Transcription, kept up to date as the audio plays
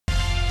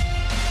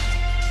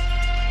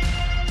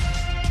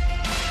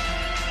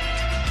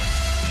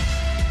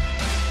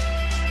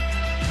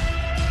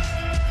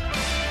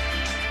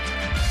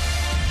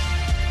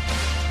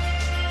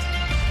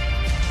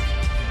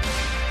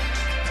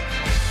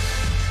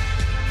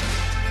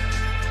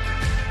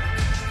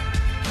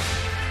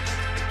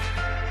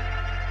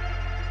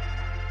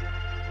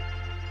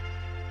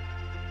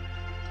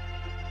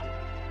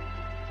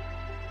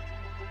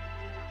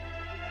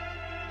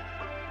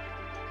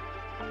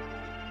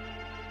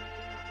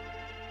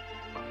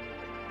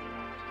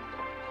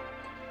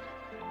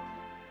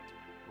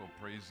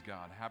Praise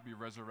God. Happy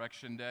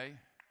Resurrection Day.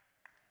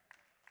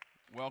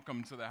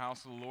 Welcome to the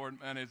house of the Lord.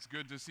 And it's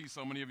good to see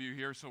so many of you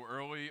here so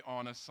early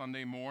on a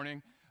Sunday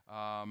morning.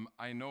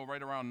 I know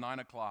right around 9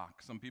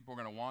 o'clock, some people are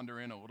going to wander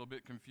in a little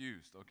bit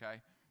confused, okay?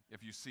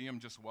 If you see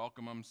them, just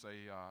welcome them.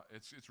 Say,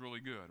 it's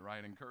really good,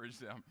 right? Encourage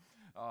them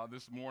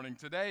this morning.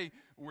 Today,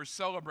 we're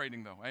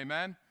celebrating, though.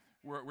 Amen?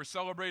 We're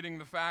celebrating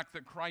the fact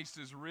that Christ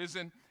is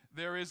risen.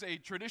 There is a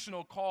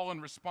traditional call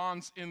and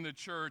response in the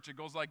church. It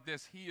goes like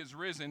this: He is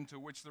risen, to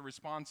which the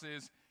response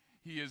is,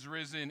 He is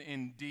risen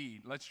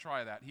indeed. Let's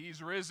try that.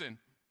 He's risen.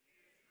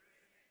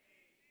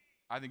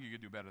 I think you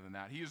could do better than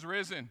that. He is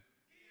risen.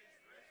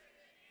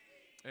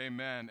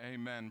 Amen.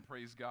 Amen.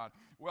 Praise God.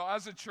 Well,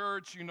 as a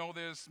church, you know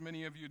this,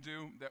 many of you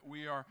do, that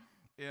we are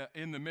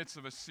in the midst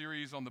of a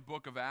series on the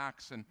book of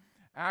Acts. And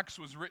Acts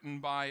was written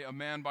by a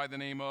man by the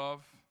name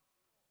of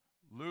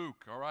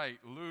Luke. All right,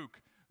 Luke.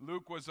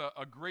 Luke was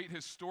a great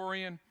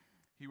historian.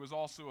 He was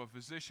also a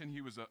physician. He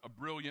was a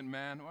brilliant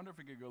man. I wonder if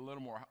we could get a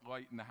little more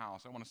light in the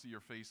house. I want to see your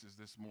faces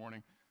this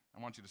morning.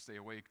 I want you to stay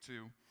awake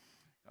too.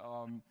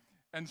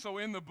 And so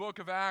in the book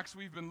of Acts,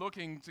 we've been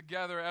looking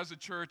together as a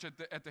church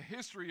at the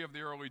history of the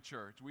early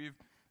church. We've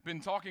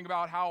been talking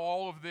about how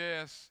all of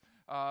this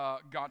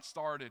got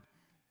started.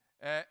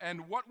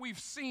 And what we've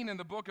seen in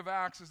the book of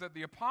Acts is that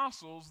the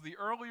apostles, the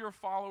earlier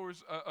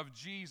followers of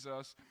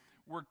Jesus,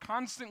 were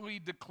constantly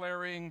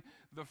declaring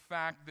the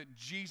fact that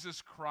Jesus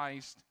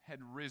Christ had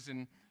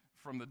risen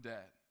from the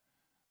dead.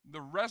 The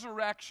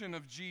resurrection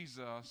of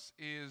Jesus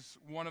is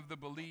one of the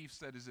beliefs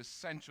that is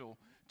essential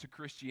to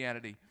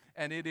Christianity,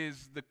 and it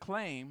is the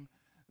claim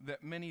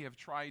that many have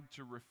tried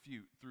to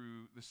refute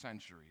through the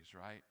centuries,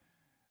 right?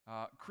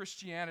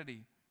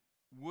 Christianity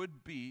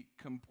would be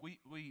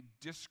completely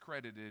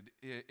discredited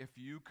if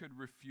you could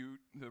refute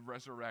the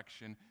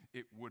resurrection.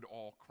 It would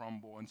all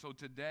crumble. And so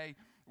today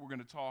we're going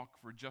to talk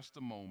for just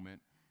a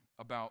moment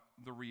about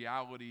the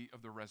reality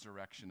of the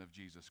resurrection of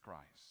Jesus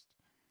Christ.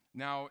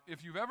 Now,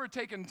 if you've ever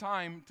taken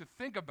time to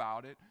think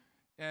about it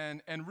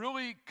and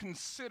really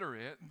consider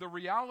it, the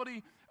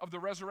reality of the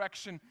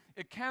resurrection,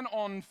 it can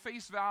on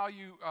face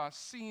value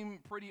seem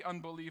pretty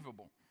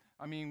unbelievable.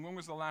 I mean, when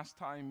was the last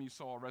time you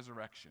saw a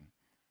resurrection?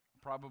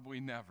 Probably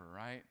never,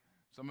 right?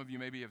 Some of you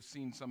maybe have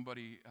seen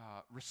somebody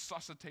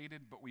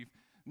resuscitated, but we've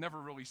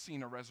never really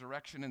seen a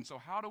resurrection. And so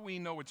how do we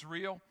know it's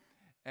real?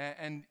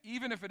 And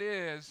even if it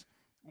is,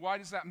 why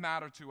does that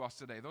matter to us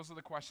today? Those are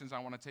the questions I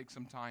want to take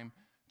some time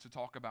to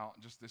talk about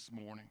just this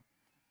morning.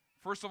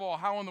 First of all,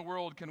 how in the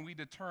world can we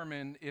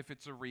determine if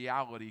it's a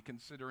reality,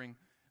 considering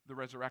the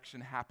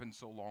resurrection happened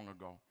so long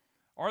ago?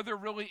 Are there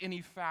really any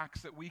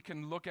facts that we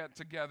can look at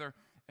together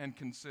and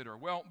consider?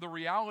 Well, the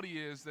reality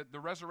is that the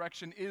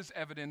resurrection is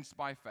evidenced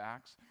by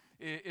facts.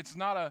 It's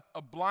not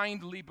a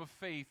blind leap of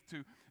faith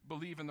to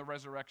believe in the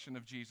resurrection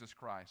of Jesus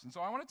Christ. And so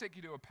I want to take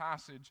you to a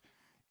passage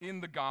in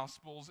the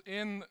Gospels,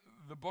 in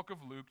the book of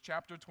Luke,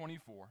 chapter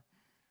 24.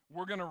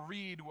 We're going to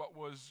read what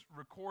was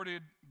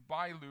recorded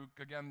by Luke,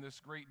 again, this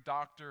great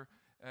doctor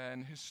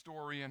and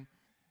historian.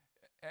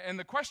 And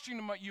the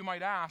question you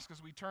might ask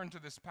as we turn to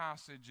this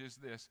passage is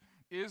this: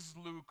 is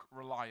Luke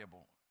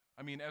reliable?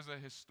 I mean, as a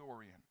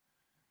historian.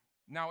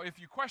 Now,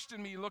 if you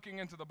question me looking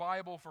into the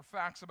Bible for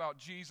facts about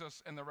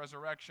Jesus and the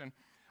resurrection,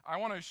 I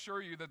want to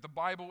assure you that the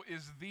Bible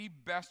is the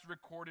best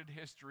recorded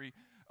history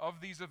of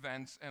these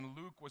events, and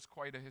Luke was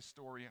quite a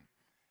historian.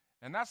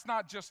 And that's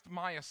not just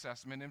my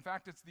assessment. In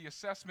fact, it's the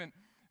assessment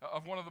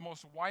of one of the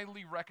most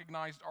widely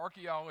recognized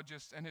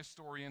archaeologists and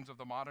historians of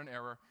the modern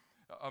era,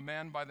 a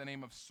man by the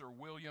name of Sir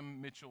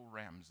William Mitchell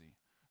Ramsay.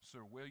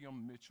 Sir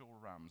William Mitchell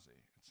Ramsay.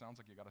 It sounds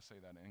like you got to say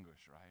that in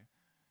English, right?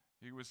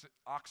 He was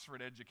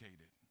Oxford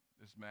educated,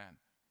 this man.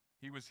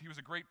 He was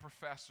a great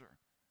professor,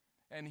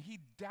 and he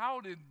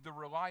doubted the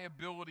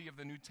reliability of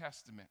the New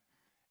Testament.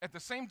 At the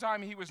same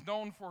time, he was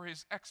known for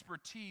his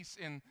expertise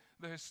in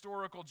the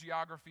historical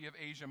geography of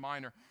Asia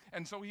Minor.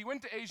 And so he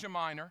went to Asia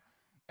Minor,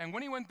 and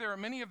when he went there,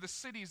 many of the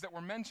cities that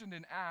were mentioned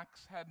in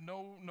Acts had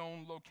no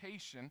known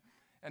location,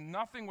 and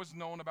nothing was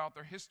known about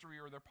their history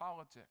or their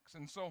politics.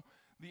 And so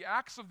the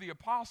Acts of the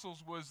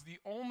Apostles was the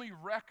only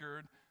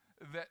record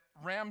that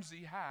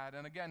Ramsay had,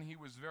 and again, he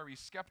was very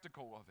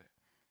skeptical of it.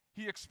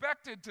 He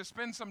expected to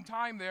spend some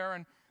time there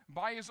and,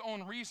 by his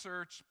own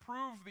research,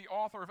 prove the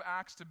author of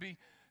Acts to be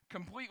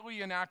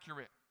completely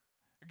inaccurate.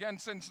 Again,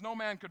 since no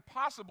man could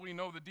possibly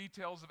know the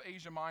details of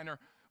Asia Minor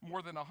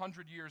more than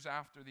 100 years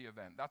after the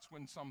event. That's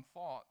when some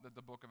thought that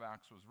the book of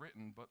Acts was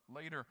written, but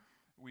later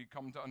we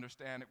come to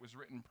understand it was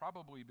written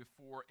probably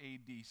before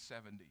AD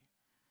 70.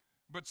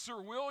 But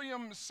Sir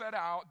William set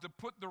out to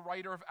put the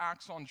writer of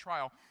Acts on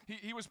trial.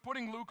 He was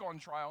putting Luke on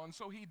trial, and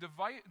so he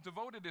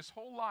devoted his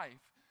whole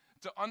life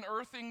to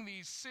unearthing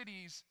these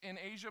cities in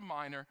Asia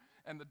Minor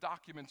and the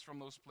documents from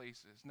those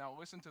places. Now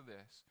listen to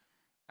this.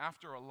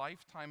 After a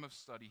lifetime of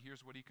study,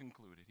 here's what he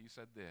concluded. He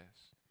said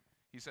this.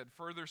 He said,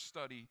 further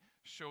study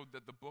showed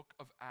that the book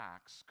of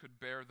Acts could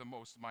bear the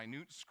most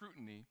minute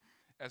scrutiny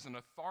as an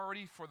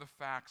authority for the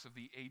facts of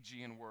the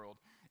Aegean world,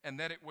 and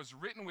that it was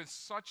written with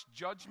such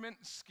judgment,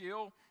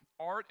 skill,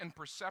 art, and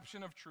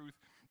perception of truth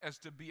as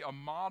to be a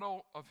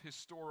model of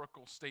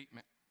historical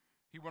statement.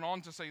 He went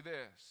on to say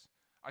this,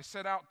 I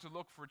set out to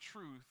look for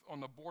truth on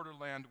the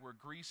borderland where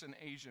Greece and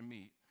Asia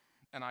meet,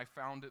 and I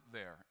found it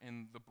there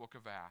in the book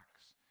of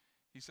Acts.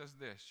 He says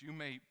this, you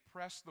may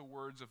press the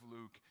words of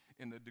Luke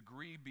in a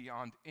degree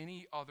beyond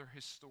any other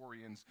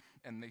historians,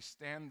 and they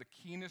stand the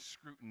keenest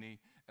scrutiny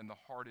and the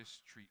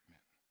hardest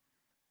treatment.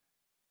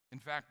 In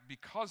fact,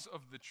 because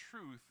of the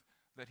truth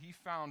that he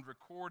found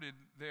recorded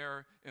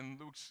there in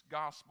Luke's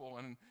gospel,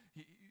 and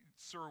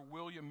Sir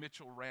William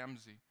Mitchell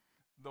Ramsey,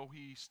 though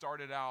he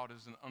started out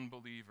as an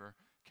unbeliever,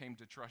 came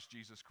to trust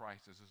Jesus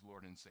Christ as his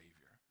Lord and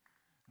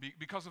Savior.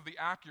 Because of the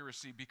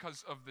accuracy,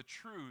 because of the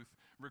truth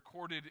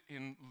recorded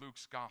in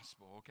Luke's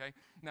gospel, okay?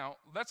 Now,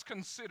 let's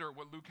consider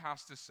what Luke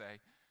has to say.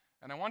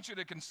 And I want you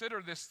to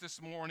consider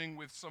this morning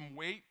with some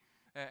weight,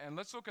 and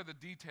let's look at the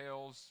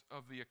details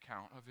of the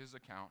account, of his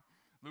account.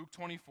 Luke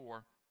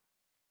 24,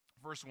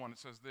 verse 1, it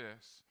says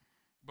this,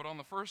 but on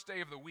the first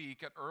day of the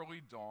week at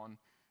early dawn,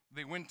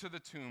 they went to the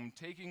tomb,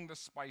 taking the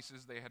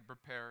spices they had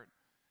prepared.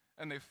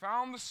 And they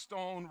found the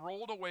stone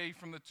rolled away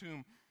from the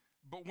tomb.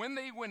 But when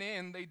they went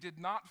in, they did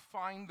not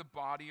find the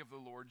body of the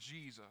Lord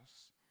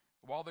Jesus.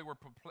 While they were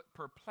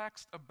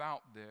perplexed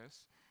about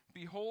this,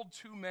 behold,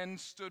 two men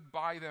stood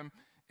by them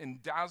in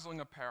dazzling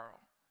apparel.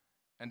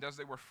 And as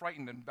they were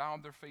frightened and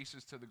bowed their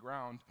faces to the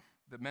ground,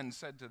 the men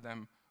said to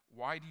them,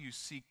 why do you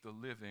seek the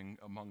living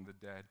among the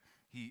dead?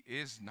 He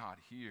is not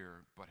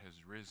here, but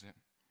has risen.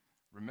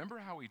 Remember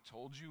how he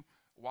told you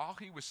while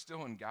he was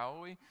still in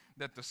Galilee,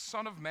 that the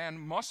Son of Man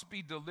must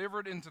be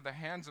delivered into the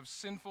hands of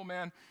sinful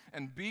men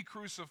and be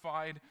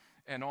crucified,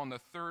 and on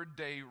the third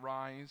day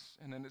rise.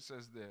 And then it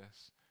says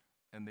this,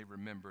 and they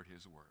remembered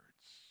his words.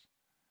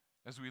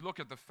 As we look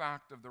at the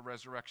fact of the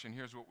resurrection,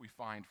 here's what we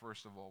find.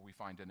 First of all, we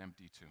find an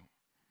empty tomb.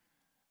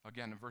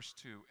 Again, in verse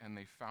 2, and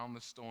they found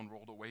the stone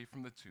rolled away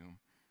from the tomb,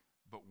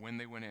 but when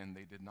they went in,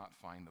 they did not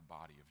find the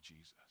body of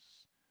Jesus.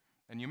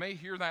 And you may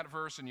hear that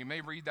verse, and you may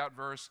read that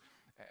verse,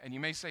 and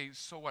you may say,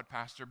 so what,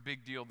 Pastor?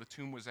 Big deal, the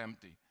tomb was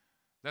empty.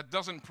 That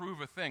doesn't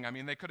prove a thing. I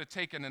mean, they could have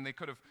taken and they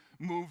could have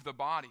moved the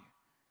body.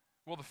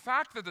 Well, the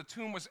fact that the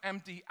tomb was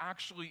empty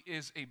actually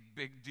is a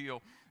big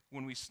deal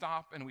when we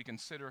stop and we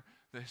consider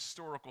the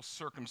historical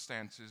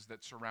circumstances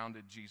that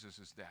surrounded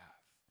Jesus' death.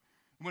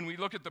 When we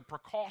look at the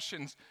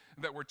precautions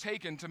that were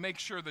taken to make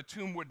sure the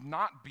tomb would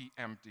not be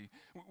empty.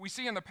 We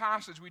see in the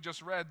passage we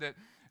just read that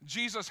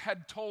Jesus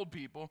had told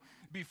people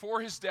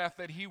before his death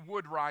that he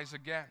would rise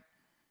again.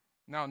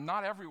 Now,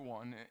 not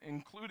everyone,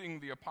 including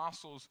the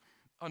apostles,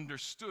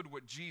 understood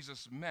what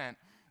Jesus meant,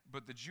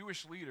 but the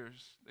Jewish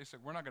leaders, they said,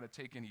 we're not going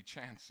to take any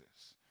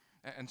chances.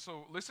 And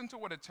so listen to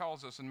what it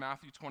tells us in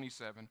Matthew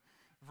 27,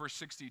 verse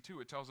 62.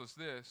 It tells us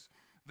this,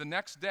 the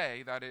next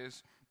day, that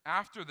is,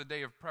 after the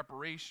day of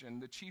preparation,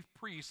 the chief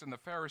priests and the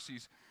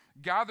Pharisees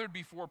gathered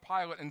before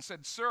Pilate and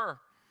said, sir,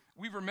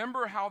 we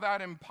remember how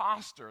that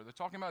imposter, they're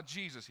talking about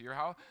Jesus here,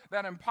 how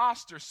that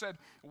imposter said,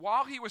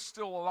 while he was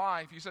still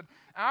alive, he said,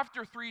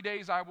 after 3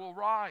 days I will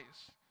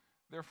rise.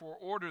 Therefore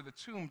order the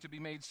tomb to be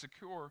made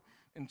secure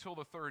until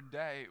the third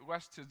day,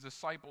 lest his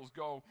disciples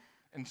go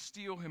and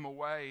steal him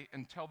away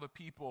and tell the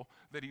people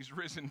that he's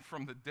risen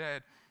from the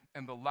dead,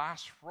 and the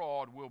last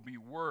fraud will be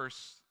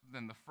worse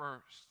than the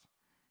first.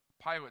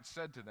 Pilate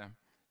said to them,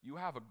 you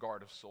have a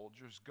guard of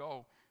soldiers,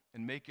 go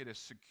and make it as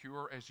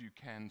secure as you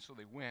can. So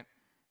they went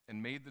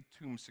and made the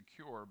tomb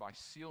secure by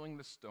sealing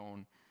the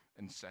stone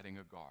and setting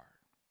a guard.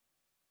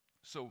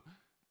 So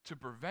to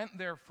prevent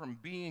there from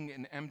being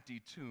an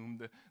empty tomb,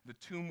 the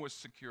tomb was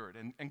secured.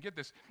 And get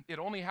this, it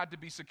only had to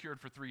be secured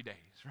for 3 days,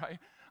 right?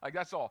 Like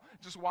that's all.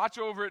 Just watch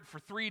over it for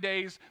 3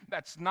 days.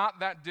 That's not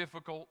that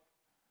difficult.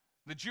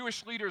 The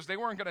Jewish leaders, they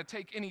weren't going to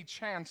take any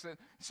chance that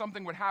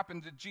something would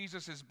happen to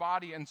Jesus'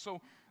 body. And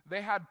so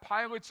they had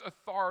Pilate's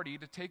authority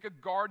to take a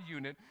guard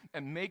unit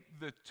and make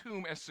the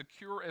tomb as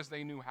secure as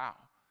they knew how.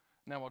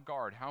 Now, a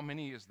guard, how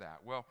many is that?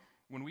 Well,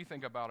 when we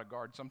think about a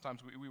guard,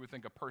 sometimes we would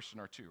think a person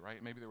or two,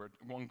 right? Maybe there were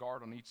one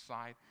guard on each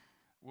side.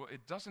 Well,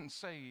 it doesn't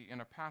say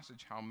in a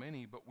passage how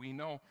many, but we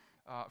know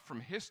from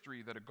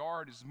history that a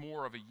guard is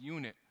more of a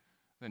unit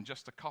than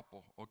just a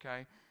couple,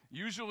 okay?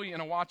 Usually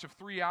in a watch of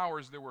 3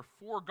 hours, there were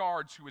 4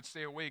 guards who would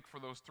stay awake for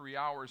those 3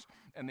 hours,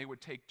 and they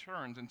would take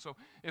turns. And so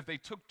if they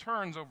took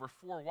turns over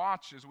 4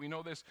 watches, we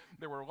know this,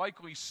 there were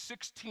likely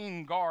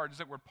 16 guards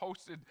that were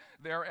posted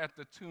there at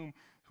the tomb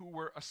who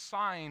were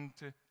assigned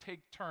to take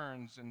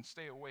turns and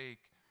stay awake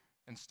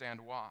and stand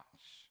watch.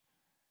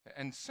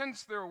 And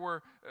since they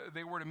were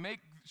to make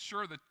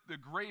sure that the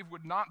grave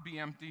would not be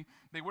empty,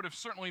 they would have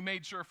certainly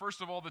made sure,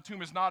 first of all, the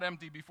tomb is not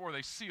empty before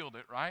they sealed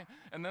it, right?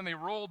 And then they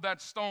rolled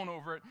that stone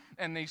over it,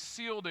 and they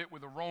sealed it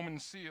with a Roman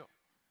seal.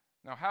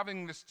 Now,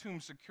 having this tomb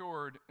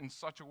secured in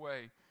such a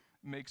way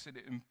makes it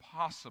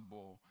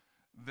impossible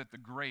that the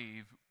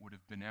grave would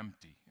have been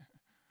empty.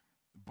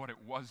 But it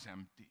was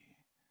empty.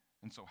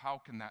 And so how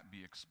can that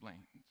be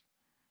explained?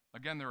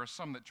 Again, there are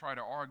some that try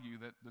to argue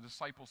that the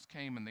disciples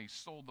came and they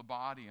sold the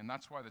body, and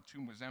that's why the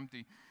tomb was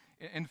empty.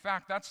 In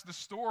fact, that's the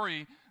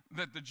story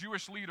that the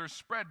Jewish leaders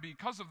spread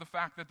because of the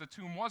fact that the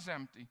tomb was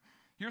empty.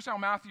 Here's how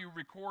Matthew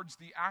records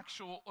the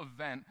actual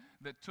event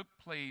that took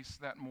place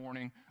that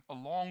morning,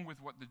 along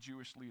with what the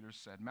Jewish leaders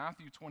said.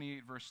 Matthew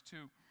 28, verse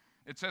 2.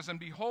 It says, "And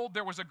behold,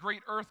 there was a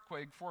great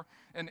earthquake, for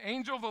an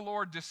angel of the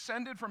Lord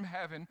descended from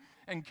heaven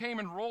and came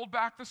and rolled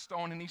back the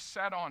stone, and he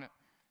sat on it.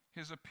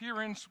 His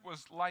appearance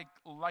was like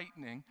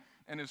lightning,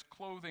 and his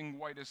clothing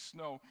white as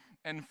snow.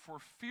 And for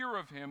fear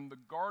of him, the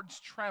guards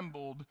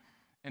trembled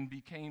and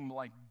became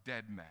like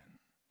dead men."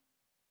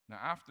 Now,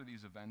 after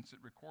these events,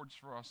 it records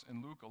for us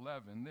in Luke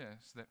 11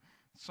 this, that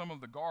some of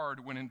the guard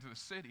went into the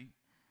city,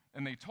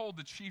 and they told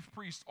the chief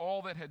priests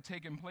all that had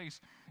taken place.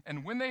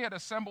 And when they had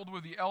assembled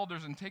with the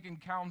elders and taken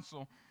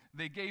counsel,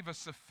 they gave a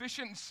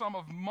sufficient sum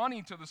of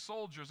money to the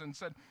soldiers and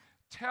said,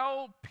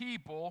 "Tell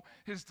people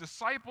his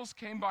disciples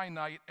came by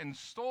night and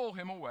stole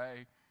him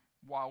away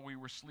while we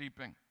were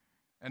sleeping.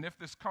 And if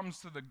this comes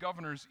to the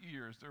governor's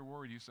ears," they're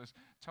worried, he says,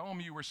 "tell them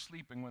you were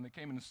sleeping when they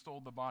came and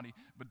stole the body.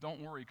 But don't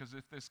worry, because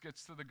if this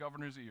gets to the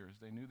governor's ears,"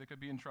 they knew they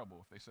could be in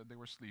trouble if they said they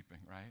were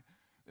sleeping, right?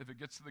 "If it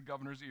gets to the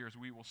governor's ears,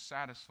 we will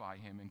satisfy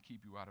him and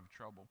keep you out of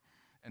trouble."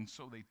 And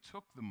so they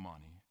took the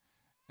money,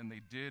 and they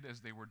did as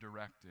they were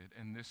directed.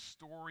 And this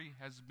story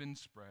has been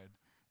spread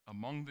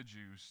among the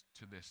Jews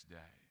to this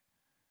day.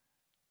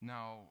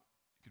 Now,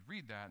 you could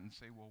read that and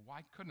say, well,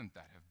 why couldn't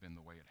that have been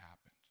the way it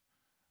happened?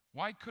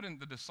 Why couldn't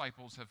the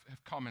disciples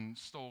have come and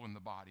stolen the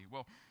body?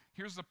 Well,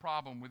 here's the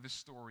problem with this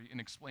story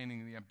in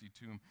explaining the empty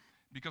tomb.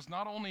 Because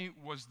not only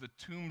was the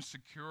tomb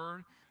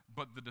secured,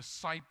 but the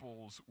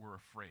disciples were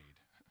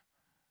afraid.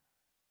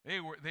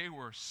 They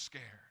were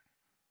scared.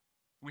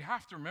 We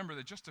have to remember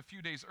that just a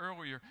few days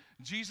earlier,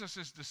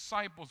 Jesus'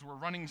 disciples were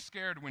running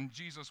scared when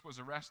Jesus was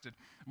arrested.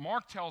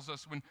 Mark tells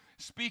us, when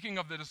speaking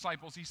of the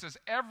disciples, he says,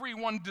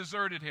 everyone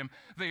deserted him.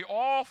 They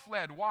all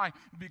fled. Why?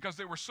 Because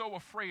they were so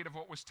afraid of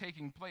what was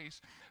taking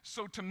place.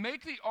 So to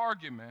make the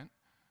argument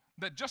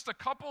that just a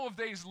couple of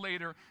days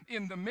later,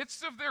 in the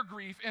midst of their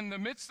grief, in the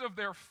midst of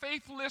their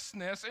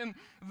faithlessness, in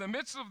the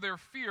midst of their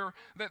fear,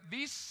 that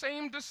these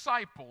same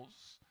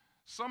disciples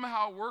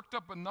somehow worked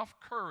up enough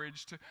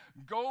courage to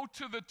go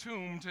to the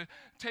tomb to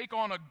take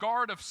on a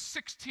guard of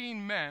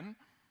 16 men,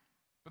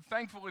 but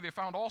thankfully they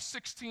found all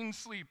 16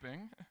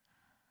 sleeping.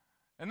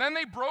 And then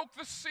they broke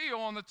the seal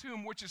on the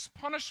tomb, which is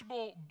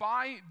punishable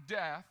by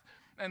death,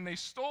 and they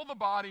stole the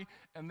body,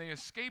 and they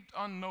escaped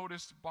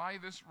unnoticed by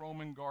this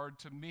Roman guard.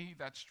 To me,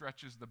 that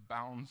stretches the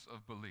bounds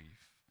of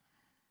belief.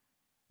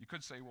 You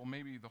could say, well,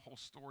 maybe the whole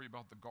story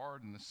about the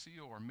guard and the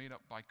seal are made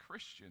up by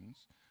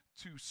Christians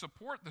to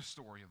support the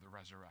story of the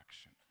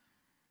resurrection.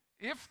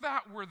 If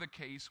that were the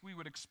case, we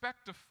would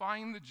expect to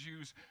find the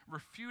Jews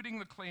refuting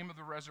the claim of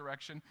the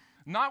resurrection,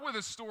 not with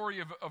a story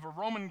of a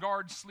Roman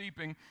guard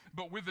sleeping,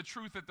 but with the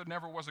truth that there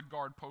never was a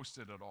guard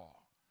posted at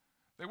all.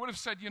 They would have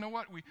said, you know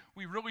what,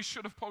 we really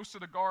should have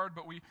posted a guard,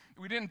 but we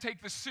didn't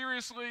take this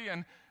seriously,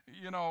 and,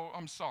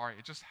 I'm sorry,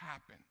 it just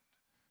happened.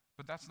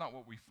 But that's not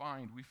what we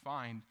find. We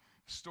find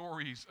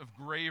stories of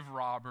grave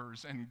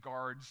robbers and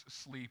guards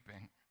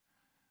sleeping.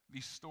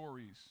 These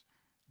stories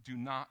do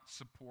not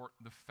support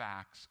the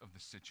facts of the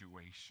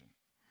situation.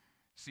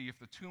 See, if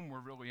the tomb were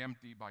really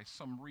empty by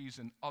some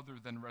reason other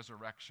than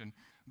resurrection,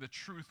 the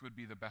truth would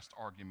be the best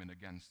argument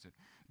against it.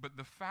 But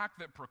the fact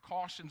that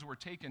precautions were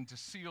taken to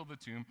seal the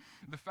tomb,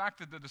 the fact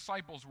that the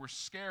disciples were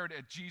scared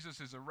at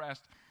Jesus'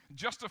 arrest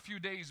just a few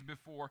days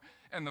before,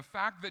 and the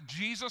fact that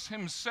Jesus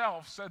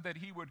himself said that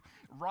he would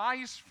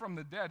rise from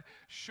the dead,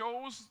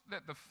 shows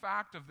that the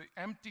fact of the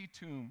empty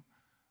tomb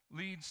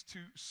leads to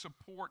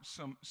support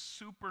some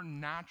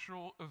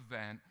supernatural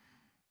event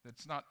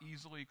that's not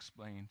easily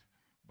explained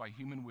by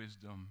human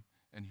wisdom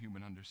and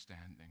human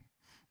understanding.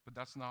 But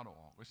that's not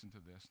all. Listen to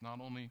this.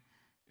 Not only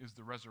is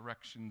the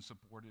resurrection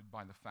supported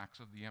by the facts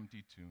of the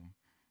empty tomb,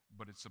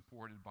 but it's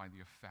supported by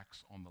the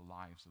effects on the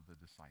lives of the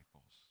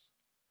disciples.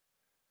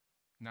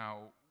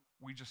 Now,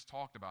 we just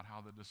talked about how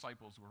the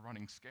disciples were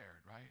running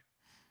scared, right?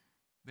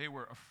 They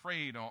were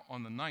afraid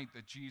on the night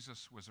that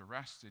Jesus was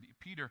arrested.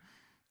 Peter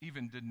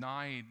even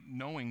denied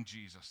knowing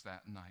Jesus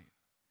that night.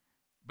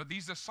 But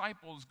these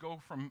disciples go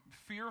from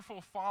fearful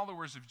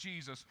followers of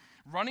Jesus,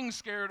 running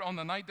scared on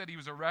the night that he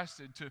was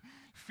arrested, to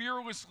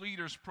fearless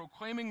leaders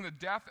proclaiming the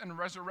death and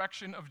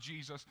resurrection of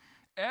Jesus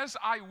as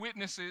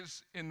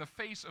eyewitnesses in the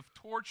face of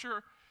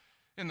torture,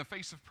 in the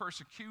face of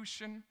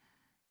persecution.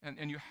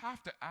 And you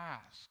have to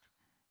ask,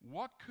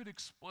 what could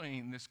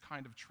explain this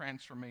kind of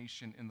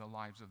transformation in the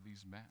lives of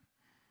these men?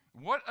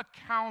 What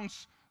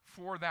accounts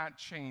for that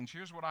change?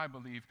 Here's what I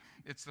believe.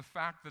 It's the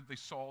fact that they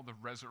saw the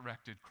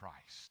resurrected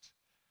Christ.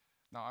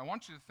 Now, I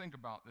want you to think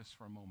about this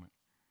for a moment,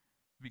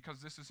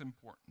 because this is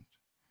important.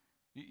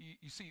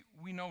 You see,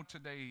 we know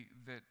today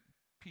that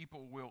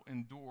people will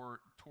endure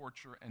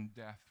torture and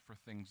death for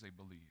things they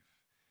believe.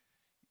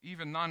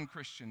 Even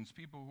non-Christians,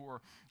 people who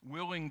are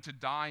willing to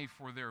die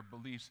for their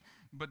beliefs.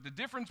 But the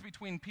difference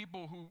between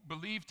people who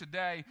believe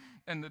today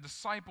and the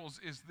disciples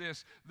is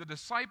this. The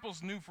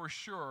disciples knew for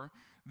sure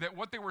that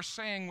what they were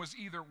saying was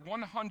either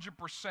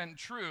 100%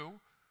 true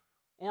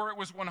or it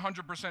was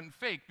 100%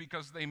 fake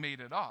because they made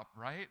it up,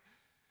 right?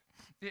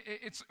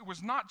 It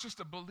was not just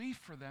a belief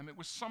for them, it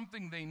was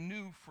something they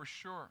knew for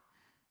sure.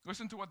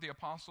 Listen to what the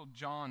Apostle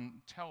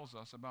John tells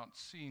us about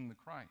seeing the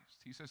Christ.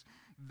 He says,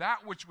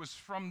 that which was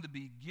from the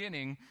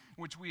beginning,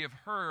 which we have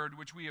heard,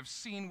 which we have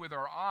seen with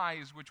our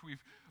eyes, which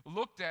we've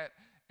looked at,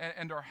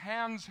 and our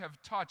hands have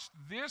touched,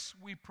 this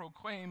we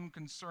proclaim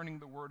concerning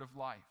the word of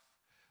life.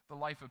 The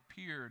life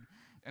appeared,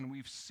 and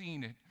we've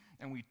seen it,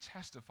 and we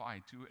testify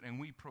to it, and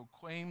we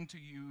proclaim to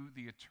you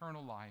the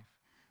eternal life,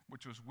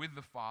 which was with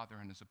the Father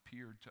and has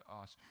appeared to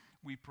us.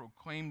 We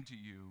proclaim to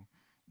you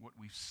what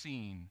we've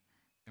seen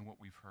and what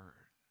we've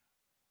heard.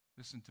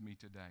 Listen to me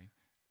today.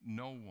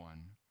 No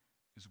one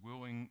is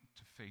willing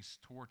to face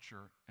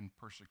torture and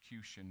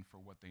persecution for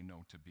what they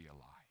know to be a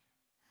lie.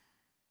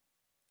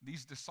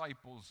 These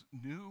disciples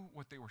knew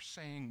what they were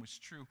saying was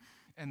true,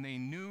 and they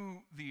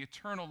knew the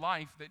eternal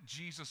life that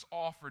Jesus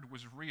offered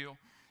was real.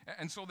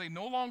 And so they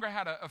no longer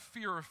had a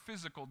fear of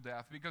physical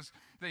death, because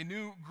they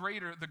knew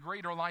the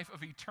greater life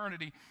of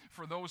eternity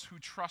for those who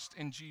trust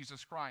in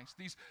Jesus Christ.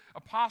 These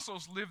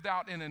apostles lived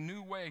out in a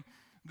new way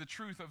the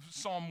truth of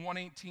Psalm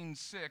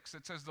 118:6.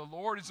 It says, "The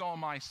Lord is on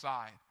my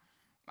side.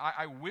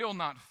 I will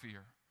not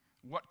fear.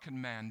 What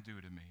can man do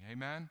to me?"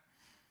 Amen?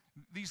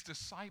 These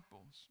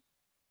disciples,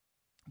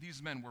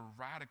 these men were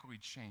radically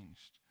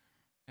changed.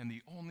 And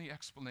the only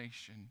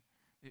explanation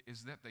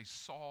is that they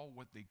saw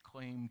what they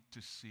claimed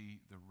to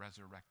see, the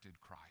resurrected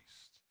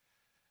Christ.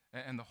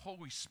 And the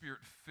Holy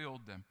Spirit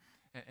filled them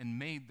and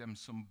made them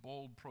some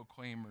bold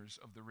proclaimers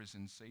of the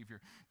risen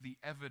Savior. The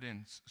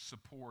evidence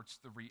supports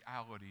the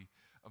reality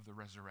of the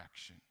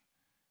resurrection.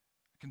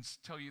 I can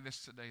tell you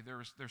this today,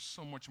 there's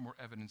so much more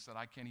evidence that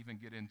I can't even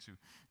get into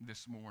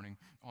this morning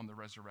on the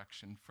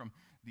resurrection. From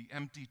the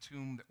empty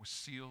tomb that was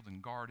sealed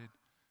and guarded,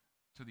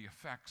 to the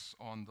effects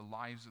on the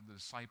lives of the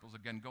disciples,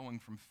 again, going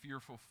from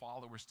fearful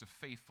followers to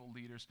faithful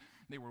leaders.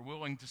 They were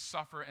willing to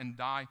suffer and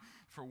die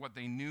for what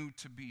they knew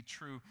to be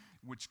true,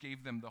 which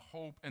gave them the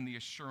hope and the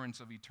assurance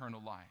of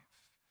eternal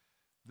life.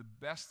 The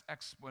best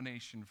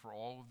explanation for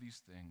all of these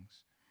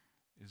things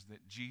is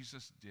that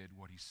Jesus did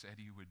what he said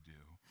he would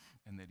do,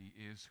 and that he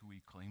is who he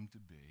claimed to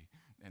be,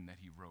 and that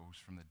he rose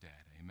from the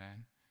dead.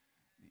 Amen?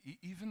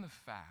 Even the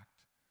fact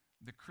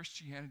that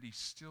Christianity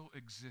still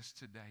exists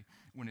today,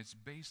 when it's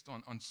based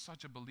on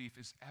such a belief,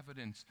 is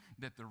evidence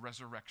that the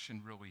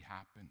resurrection really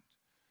happened.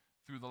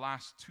 Through the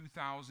last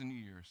 2,000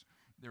 years,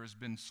 there has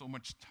been so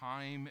much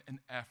time and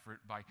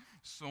effort by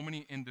so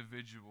many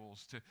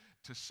individuals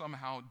to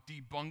somehow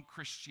debunk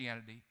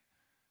Christianity.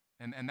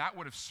 And that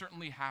would have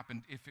certainly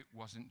happened if it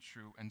wasn't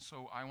true. And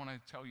so I want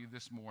to tell you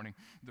this morning,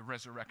 the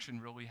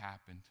resurrection really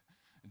happened.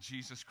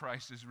 Jesus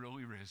Christ is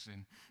really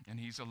risen, and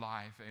he's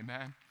alive.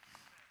 Amen?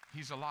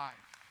 He's alive.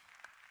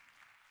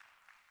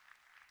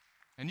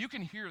 And you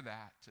can hear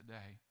that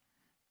today,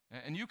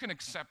 and you can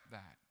accept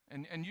that,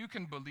 and you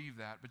can believe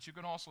that, but you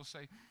can also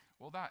say,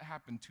 well, that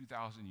happened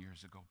 2,000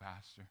 years ago,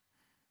 Pastor.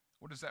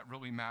 What does that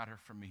really matter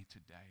for me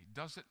today?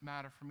 Does it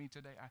matter for me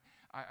today?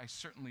 I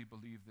certainly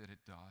believe that it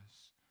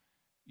does.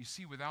 You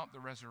see, without the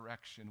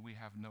resurrection, we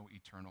have no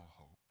eternal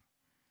hope.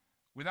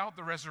 Without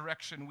the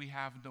resurrection, we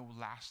have no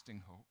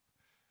lasting hope.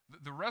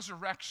 The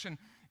resurrection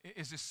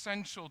is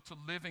essential to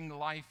living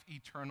life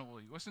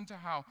eternally. Listen to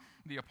how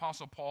the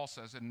Apostle Paul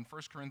says it in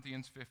 1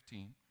 Corinthians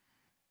 15.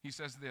 He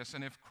says this,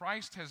 "And if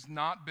Christ has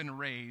not been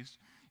raised,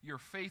 your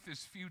faith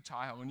is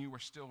futile and you are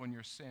still in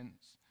your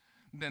sins.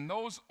 Then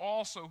those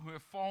also who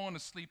have fallen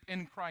asleep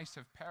in Christ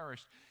have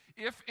perished.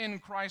 If in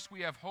Christ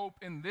we have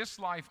hope in this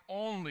life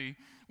only,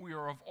 we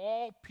are of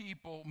all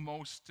people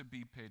most to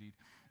be pitied."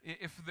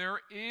 If there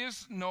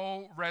is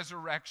no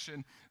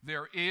resurrection,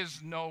 there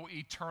is no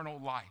eternal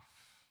life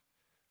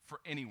for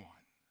anyone.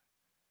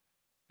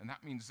 And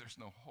that means there's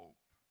no hope.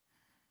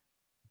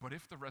 But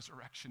if the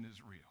resurrection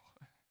is real,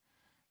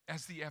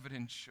 as the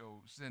evidence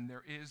shows, then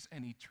there is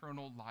an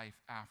eternal life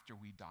after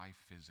we die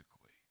physically.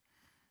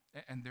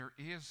 And there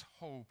is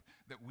hope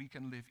that we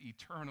can live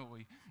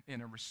eternally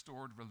in a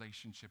restored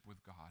relationship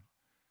with God.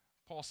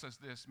 Paul says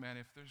this, man,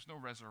 if there's no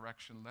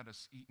resurrection, let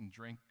us eat and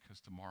drink, because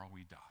tomorrow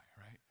we die,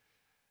 right?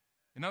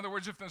 In other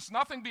words, if there's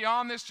nothing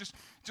beyond this,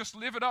 just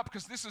live it up,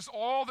 because this is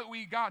all that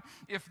we got.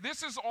 If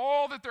this is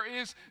all that there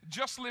is,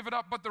 just live it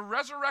up. But the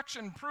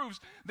resurrection proves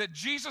that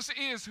Jesus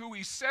is who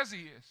he says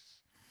he is.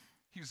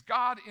 He's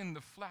God in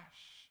the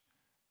flesh.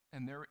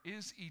 And there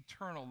is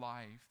eternal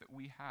life that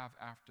we have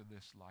after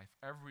this life.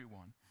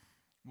 Everyone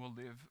will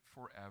live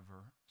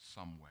forever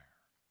somewhere.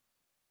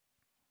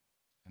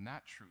 And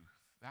that truth,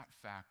 that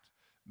fact,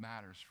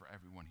 matters for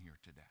everyone here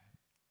today.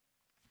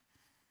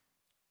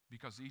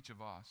 Because each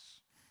of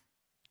us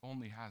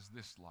only has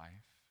this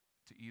life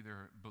to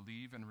either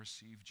believe and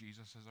receive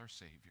Jesus as our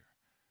Savior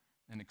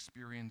and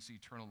experience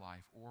eternal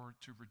life, or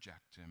to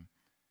reject him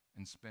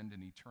and spend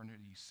an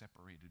eternity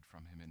separated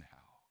from him in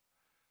hell.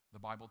 The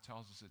Bible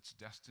tells us it's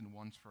destined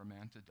once for a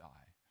man to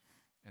die,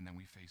 and then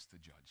we face the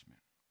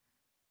judgment.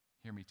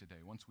 Hear me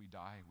today. Once we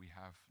die, we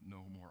have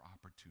no more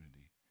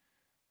opportunity.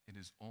 It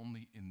is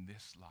only in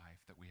this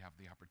life that we have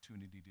the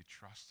opportunity to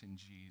trust in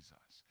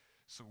Jesus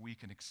so we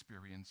can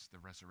experience the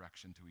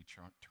resurrection to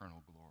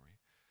eternal glory.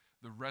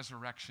 the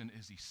resurrection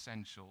is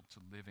essential to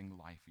living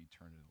life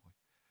eternally.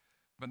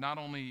 But not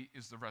only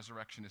is the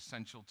resurrection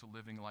essential to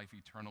living life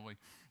eternally,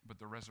 but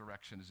the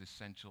resurrection is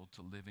essential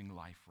to living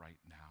life right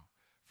now.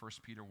 1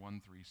 Peter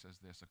 1:3 says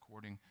this,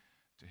 according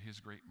to his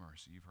great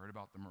mercy. You've heard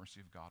about the mercy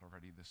of God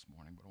already this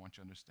morning, but I want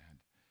you to understand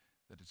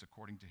that it's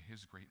according to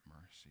his great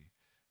mercy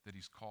that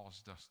he's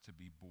caused us to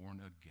be born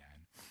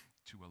again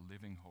to a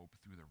living hope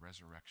through the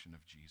resurrection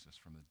of Jesus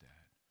from the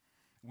dead.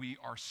 We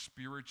are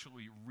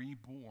spiritually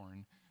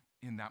reborn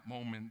in that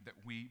moment that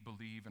we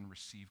believe and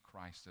receive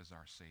Christ as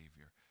our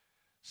Savior.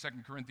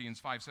 2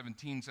 Corinthians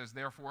 5:17 says,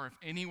 therefore, if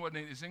anyone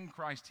is in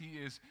Christ, he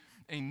is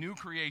a new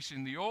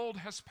creation. The old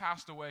has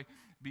passed away.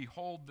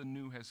 Behold, the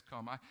new has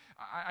come.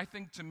 I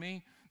think, to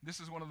me, this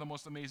is one of the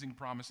most amazing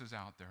promises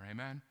out there.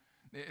 Amen?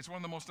 It's one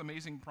of the most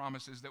amazing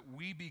promises that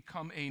we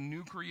become a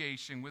new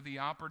creation with the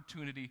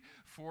opportunity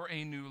for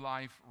a new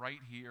life right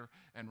here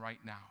and right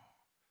now.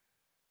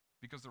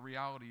 Because the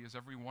reality is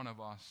every one of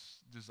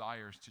us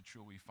desires to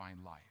truly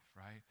find life,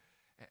 right?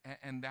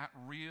 And that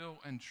real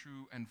and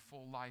true and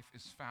full life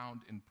is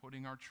found in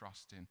putting our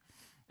trust in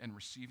and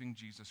receiving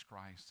Jesus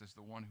Christ as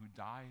the one who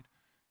died,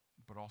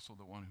 but also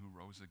the one who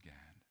rose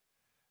again.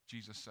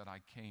 Jesus said, I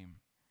came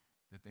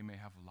that they may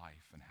have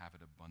life and have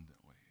it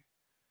abundantly.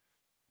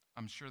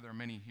 I'm sure there are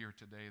many here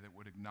today that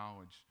would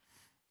acknowledge,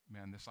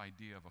 man, this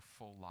idea of a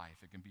full life,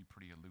 it can be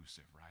pretty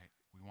elusive, right?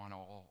 We want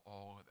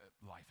all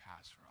that life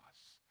has for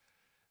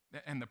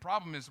us. And the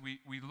problem is we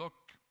look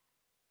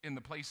in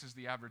the places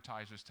the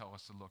advertisers tell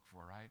us to look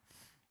for, right?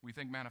 We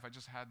think, man, if I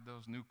just had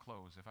those new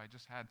clothes, if I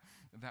just had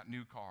that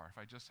new car, if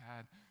I just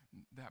had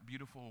that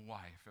beautiful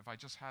wife, if I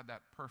just had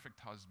that perfect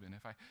husband,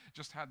 if I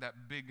just had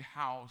that big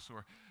house,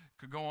 or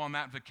could go on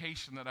that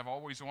vacation that I've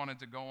always wanted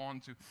to go on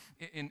to,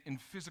 in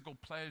physical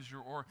pleasure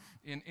or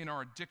in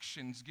our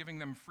addictions, giving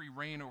them free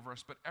reign over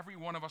us. But every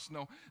one of us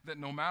know that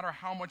no matter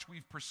how much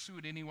we've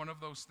pursued any one of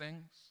those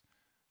things,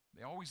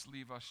 they always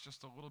leave us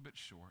just a little bit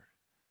short.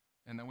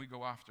 And then we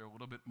go after a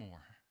little bit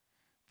more,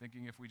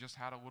 thinking if we just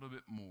had a little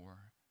bit more,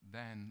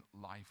 then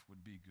life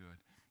would be good.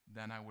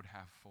 Then I would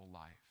have full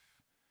life.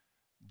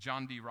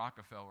 John D.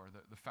 Rockefeller,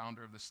 the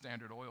founder of the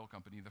Standard Oil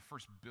Company, the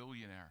first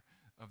billionaire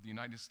of the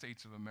United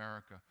States of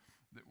America,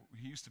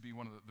 he used to be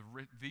one of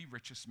the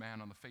richest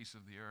man on the face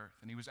of the earth.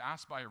 And he was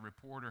asked by a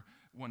reporter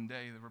one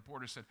day, the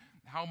reporter said,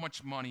 how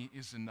much money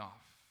is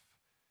enough?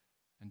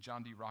 And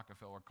John D.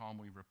 Rockefeller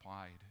calmly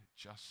replied,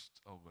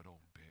 just a little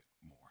bit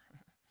more.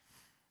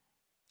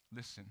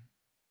 Listen,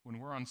 when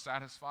we're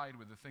unsatisfied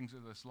with the things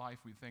of this life,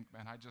 we think,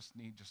 man, I just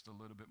need just a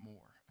little bit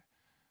more.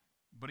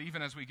 But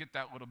even as we get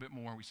that little bit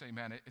more, we say,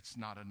 man, it's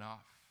not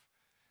enough.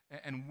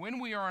 And when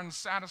we are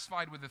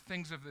unsatisfied with the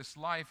things of this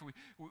life,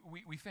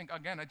 we think,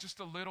 again, just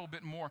a little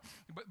bit more.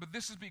 But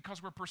this is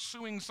because we're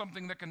pursuing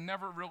something that can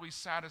never really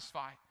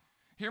satisfy.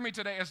 Hear me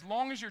today, as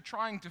long as you're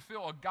trying to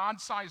fill a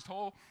God-sized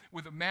hole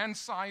with a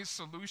man-sized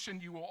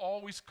solution, you will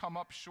always come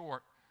up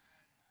short.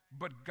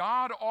 But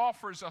God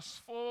offers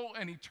us full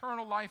and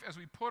eternal life as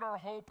we put our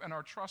hope and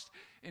our trust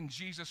in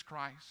Jesus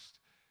Christ,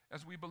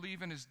 as we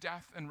believe in his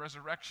death and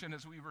resurrection,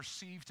 as we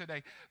receive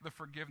today the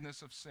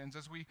forgiveness of sins,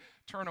 as we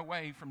turn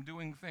away from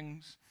doing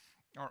things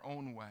our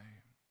own way,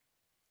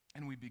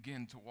 and we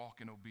begin to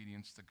walk in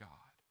obedience to God.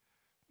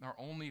 Our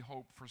only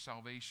hope for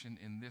salvation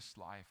in this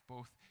life,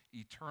 both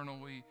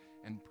eternally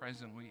and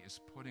presently,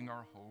 is putting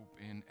our hope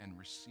in and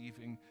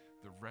receiving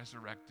the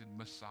resurrected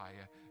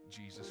Messiah,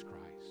 Jesus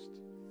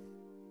Christ.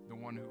 The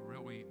one who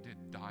really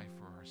did die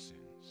for our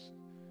sins,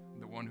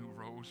 the one who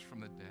rose from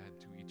the dead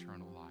to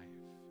eternal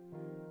life.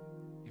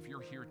 If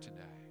you're here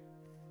today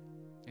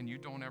and you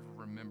don't ever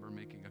remember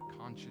making a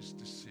conscious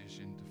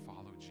decision to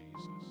follow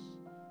Jesus,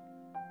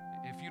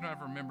 if you don't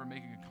ever remember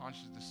making a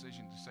conscious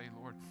decision to say,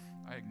 Lord,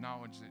 I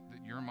acknowledge that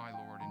you're my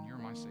Lord and you're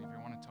my Savior,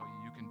 I want to tell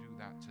you, you can do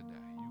that today.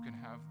 You can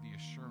have the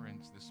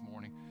assurance this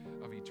morning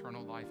of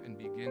eternal life and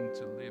begin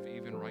to live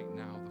even right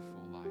now the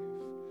full life.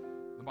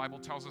 The Bible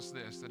tells us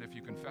this, that if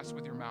you confess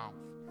with your mouth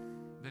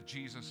that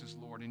Jesus is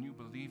Lord and you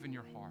believe in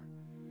your heart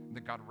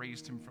that God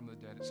raised him from the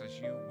dead, it says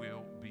you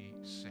will be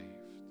saved.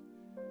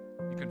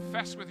 You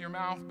confess with your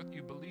mouth, but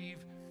you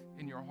believe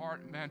in your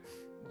heart, man,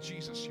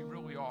 Jesus, you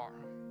really are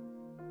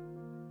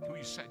who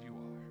you said you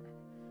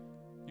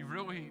are. You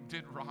really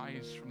did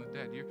rise from the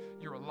dead.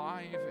 You're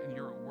alive and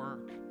you're at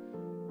work,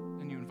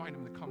 and you invite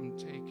him to come and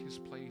take his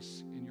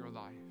place in your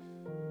life.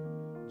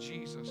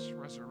 Jesus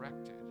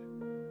resurrected,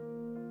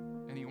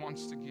 and he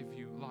wants to give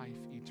you life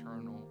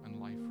eternal and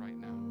life right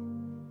now.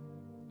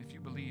 If you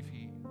believe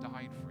he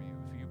died for you,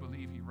 if you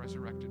believe he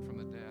resurrected from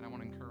the dead, I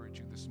want to encourage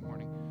you this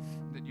morning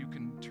that you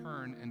can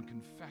turn and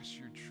confess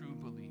your true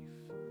belief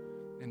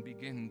and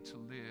begin to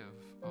live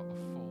a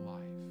full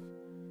life.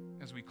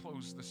 As we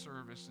close the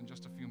service in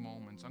just a few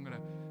moments, I'm going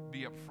to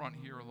be up front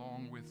here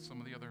along with some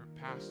of the other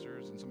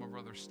pastors and some of our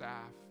other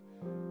staff.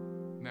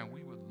 Man,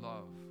 we would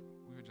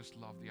just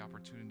love the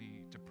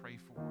opportunity to pray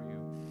for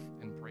you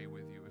and pray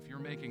with you. If you're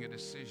making a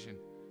decision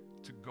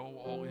to go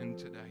all in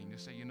today and you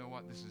say, you know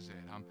what, this is it.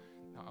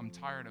 I'm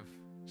tired of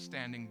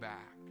standing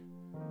back.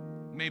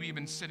 maybe you've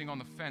been sitting on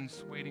the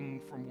fence waiting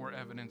for more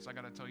evidence. I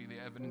got to tell you, the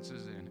evidence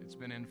is in. It's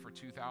been in for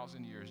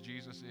 2,000 years.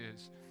 Jesus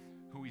is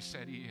who he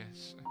said he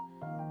is.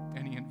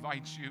 And he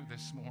invites you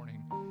this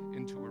morning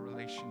into a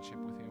relationship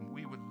with him.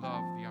 We would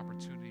love the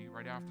opportunity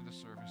right after the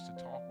service to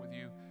talk with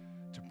you,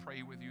 to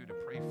pray with you, to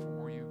pray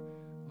for you.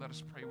 Let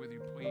us pray with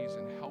you, please,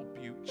 and help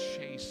you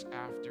chase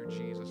after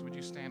Jesus. Would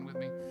you stand with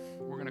me?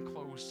 We're going to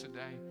close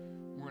today.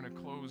 We're going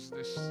to close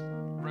this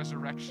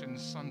Resurrection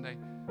Sunday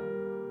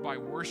by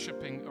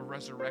worshiping a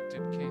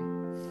resurrected King.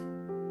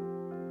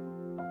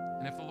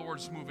 And if the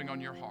Lord's moving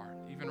on your heart,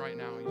 even right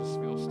now, you just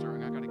feel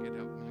stirring, I got to get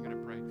up and I got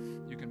to pray.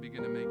 You can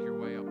begin to make your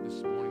way up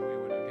this morning. We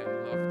would,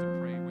 again, love to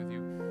pray with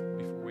you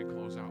before we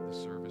close out the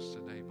service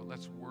today. But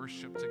let's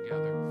worship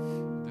together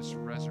this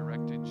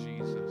resurrected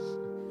Jesus.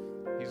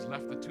 He's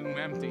left the tomb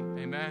empty.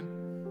 Amen.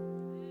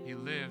 He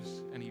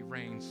lives and he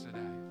reigns today.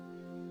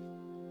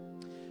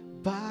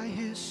 By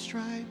his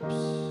stripes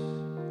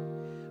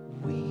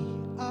we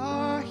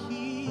are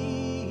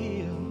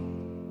healed.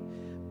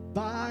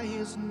 By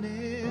his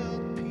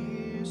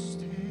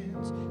nail-pierced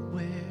hands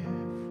we're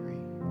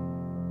free.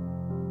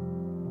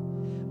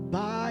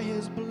 By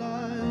his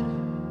blood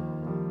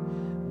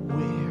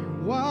we're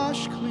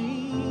washed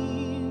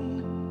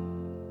clean.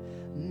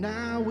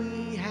 Now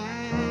we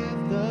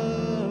have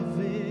the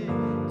victory.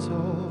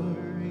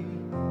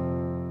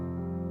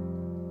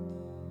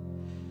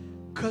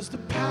 'Cause the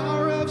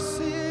power of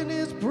sin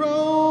is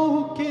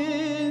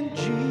broken.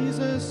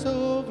 Jesus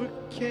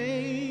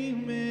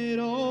overcame it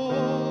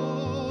all.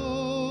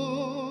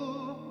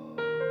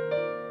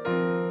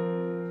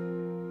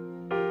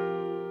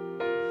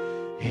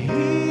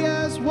 He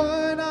has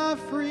won our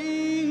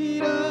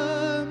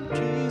freedom.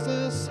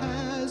 Jesus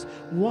has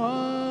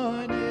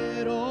won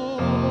it all.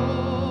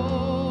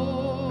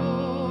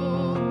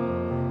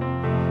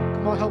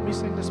 Come on, help me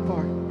sing this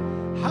part.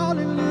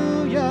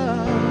 Hallelujah.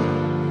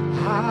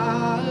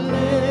 Hallelujah.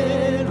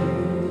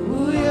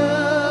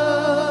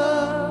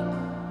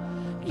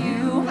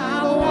 You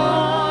have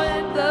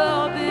won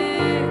the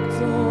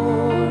victory.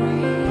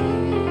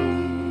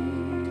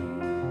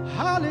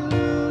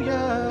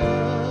 Hallelujah.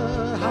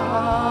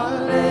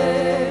 Hallelujah.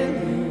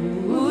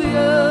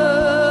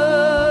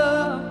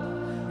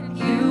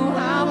 You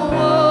have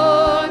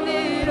won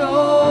it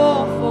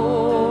all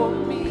for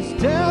me. 'Cause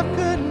death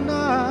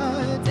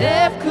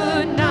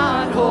could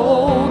not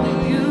hold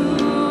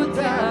you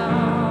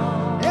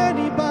down.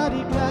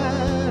 Anybody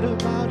glad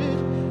about it?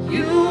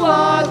 You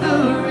are the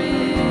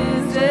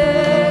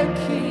risen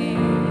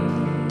King,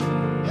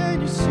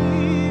 and you're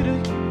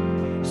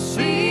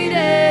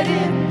seated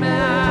in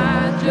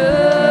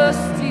majesty.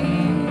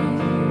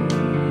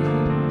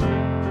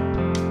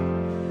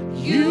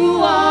 You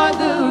are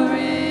the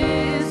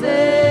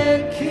risen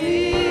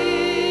King.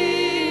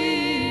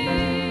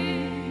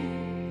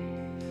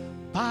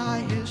 By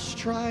his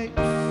stripes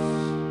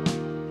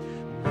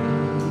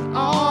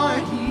are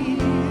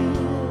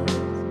healed.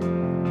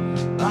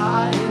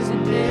 By his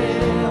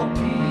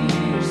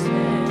nail-pierced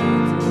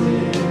hands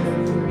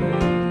we're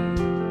free.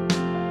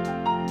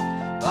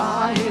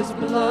 By his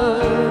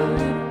blood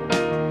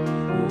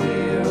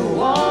we're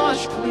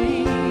washed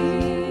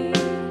clean.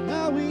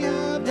 Now we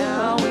have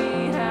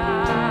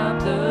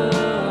the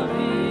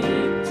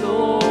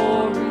victory.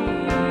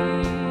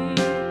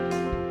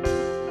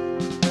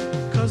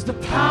 'Cause the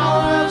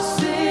power of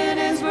sin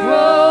is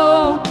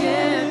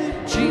broken.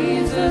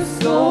 Jesus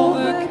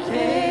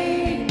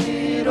overcame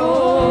it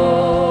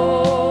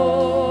all.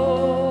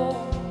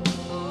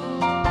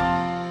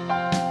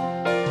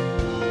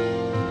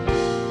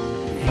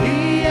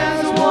 He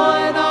has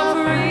won our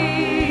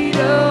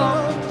freedom.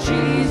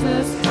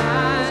 Jesus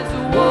has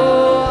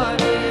won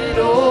it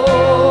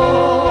all.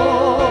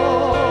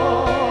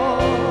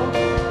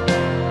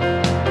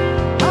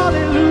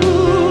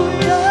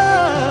 Hallelujah.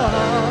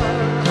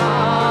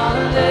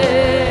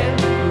 Hallelujah.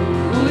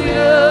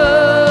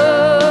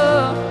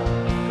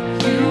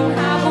 You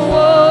have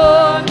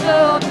won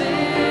the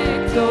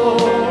victory.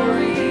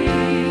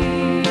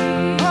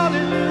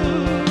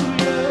 Hallelujah.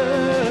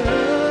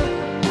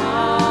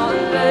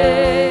 Hallelujah.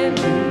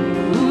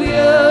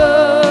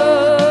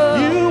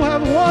 You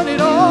have won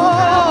it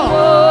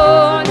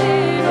all.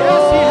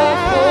 Yes, he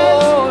has.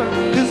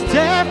 'Cause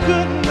death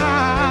could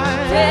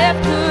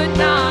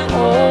not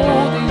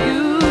hold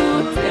you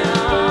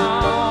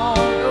down.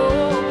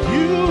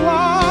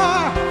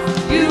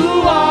 You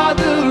are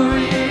the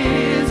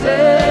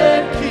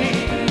risen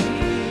King,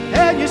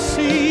 and you're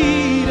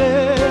seated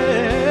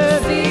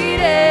yes, in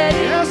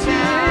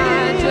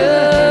majesty.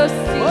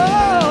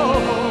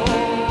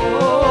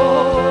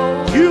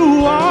 You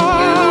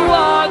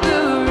are the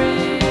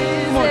risen.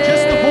 Come on,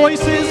 just the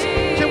voices.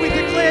 Can we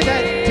declare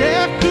that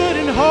death could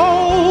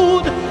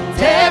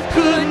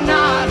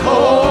not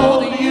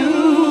hold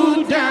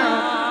you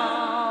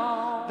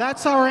down?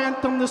 That's our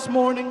anthem this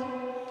morning.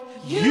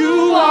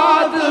 You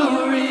are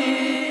the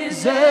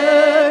risen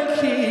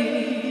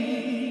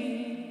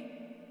King,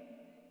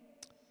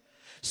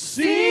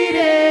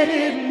 seated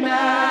in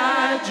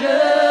majesty.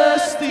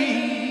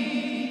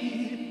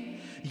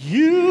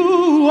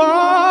 You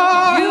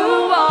are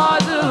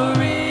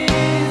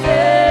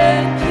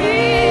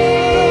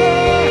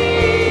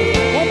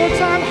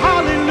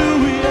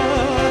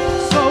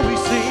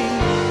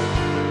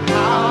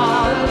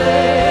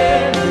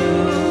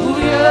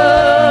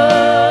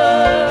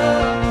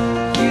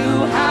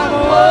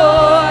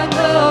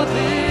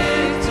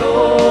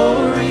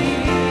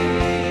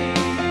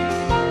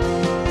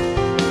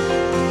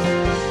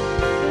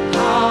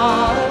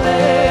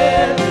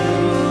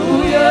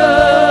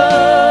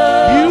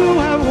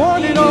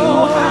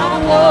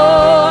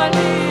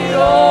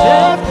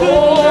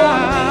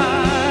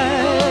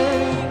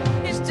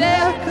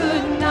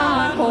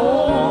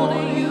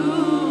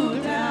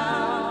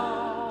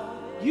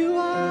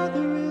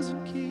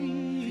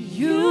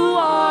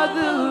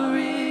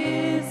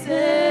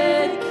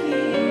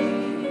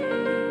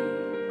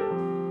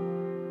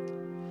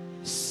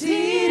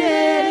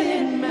seated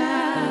in majesty.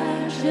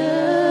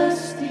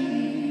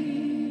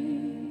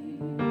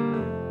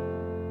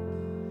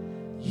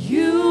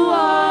 You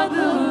are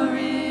the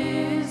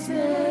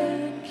risen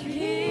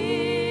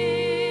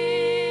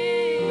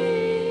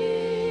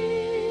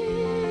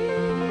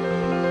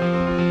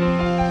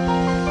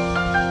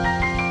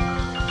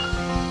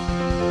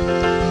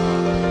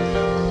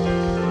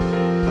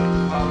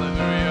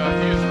Hallelujah.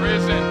 He is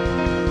risen.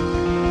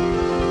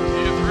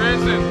 He is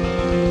risen.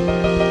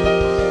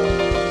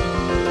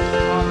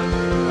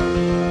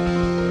 Hallelujah.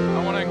 I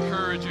want to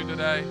encourage you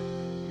today.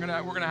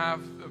 We're going to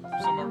have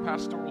some of our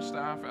pastoral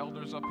staff,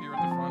 elders up here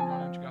at the front. Why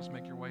don't you guys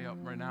make your way up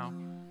right now?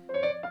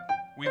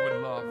 We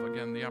would love,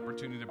 again, the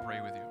opportunity to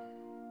pray with you.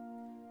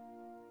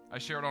 I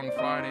shared on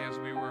Friday as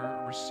we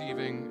were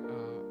receiving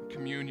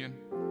communion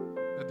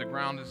that the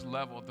ground is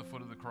level at the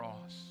foot of the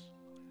cross.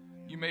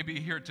 You may be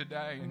here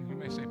today and you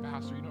may say,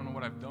 Pastor, you don't know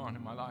what I've done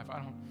in my life.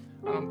 I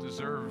don't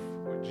deserve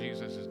what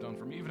Jesus has done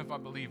for me. Even if I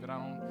believe it, I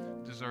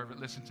don't deserve it.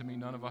 Listen to me,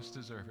 none of us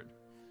deserve it.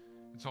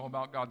 It's all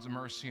about God's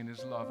mercy and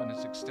His love, and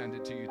it's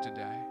extended to you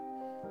today.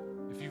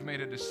 If you've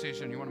made a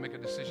decision, you want to make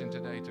a decision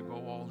today to go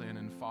all in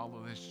and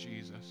follow this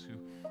Jesus who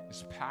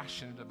is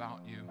passionate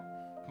about you,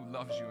 who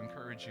loves you,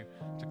 encourage you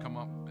to come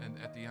up and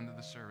at the end of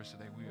the service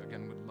today. We,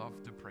 again, would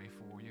love to pray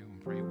for you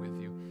and pray with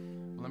you.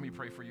 But let me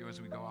pray for you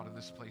as we go out of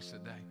this place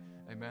today.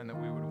 Amen, that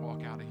we would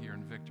walk out of here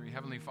in victory.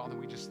 Heavenly Father,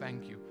 we just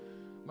thank you.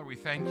 Lord, we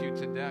thank you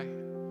today.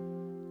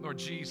 Lord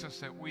Jesus,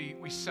 that we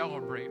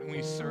celebrate and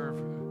we serve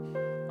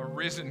a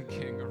risen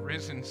King, a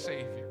risen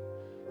Savior.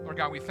 Lord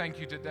God, we thank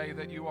you today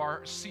that you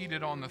are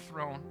seated on the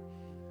throne.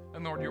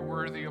 And Lord, you're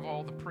worthy of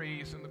all the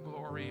praise and the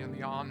glory and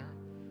the honor.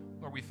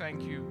 Lord, we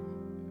thank you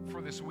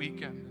for this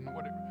weekend and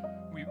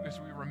as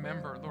we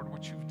remember, Lord,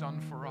 what you've done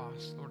for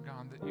us. Lord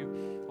God, that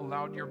you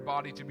allowed your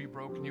body to be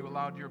broken. You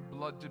allowed your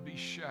blood to be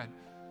shed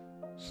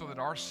so that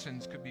our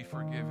sins could be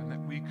forgiven,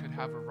 that we could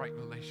have a right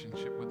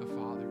relationship with the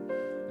Father.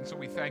 And so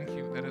we thank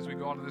you that as we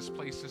go out of this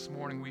place this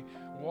morning, we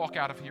walk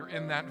out of here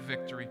in that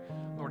victory,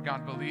 Lord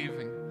God,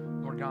 believing,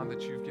 Lord God,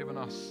 that you've given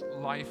us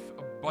life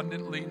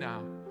abundantly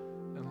now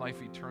and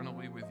life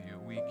eternally with you.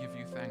 We give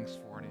you thanks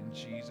for it. In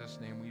Jesus'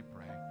 name we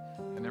pray.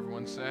 And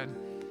everyone said,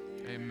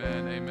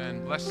 amen,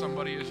 amen. Bless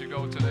somebody as you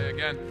go today.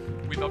 Again,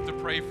 we'd love to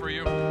pray for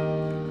you.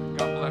 God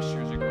bless you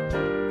as you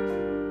go.